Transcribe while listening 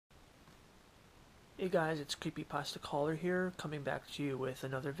Hey guys, it's Creepypasta Caller here, coming back to you with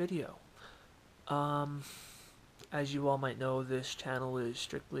another video. Um, as you all might know, this channel is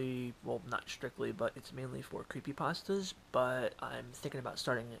strictly, well, not strictly, but it's mainly for creepypastas, but I'm thinking about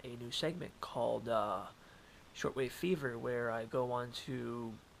starting a new segment called, Shortwave Fever, where I go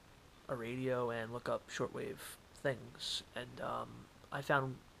onto a radio and look up shortwave things, and, I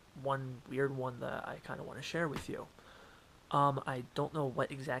found one weird one that I kind of want to share with you. I don't know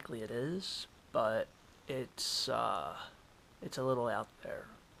what exactly it is, but it's it's a little out there.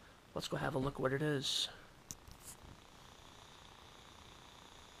 Let's go have a look what it is.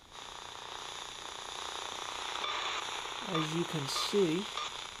 As you can see,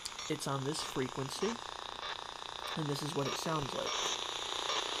 it's on this frequency, and this is what it sounds like.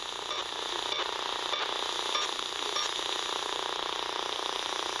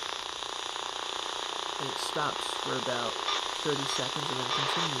 And it stops for about 30 seconds and then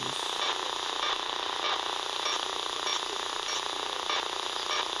continues.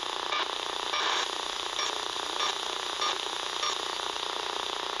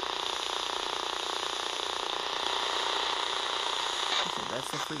 So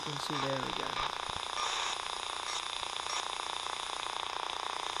that's the frequency there again.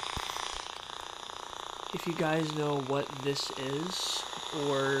 If you guys know what this is,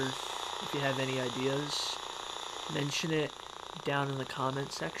 or if you have any ideas, mention it down in the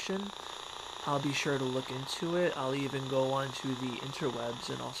comment section. I'll be sure to look into it. I'll even go onto the interwebs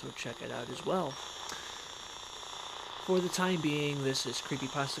and also check it out as well. For the time being, this is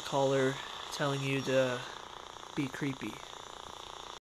Creepypasta Caller telling you to be creepy.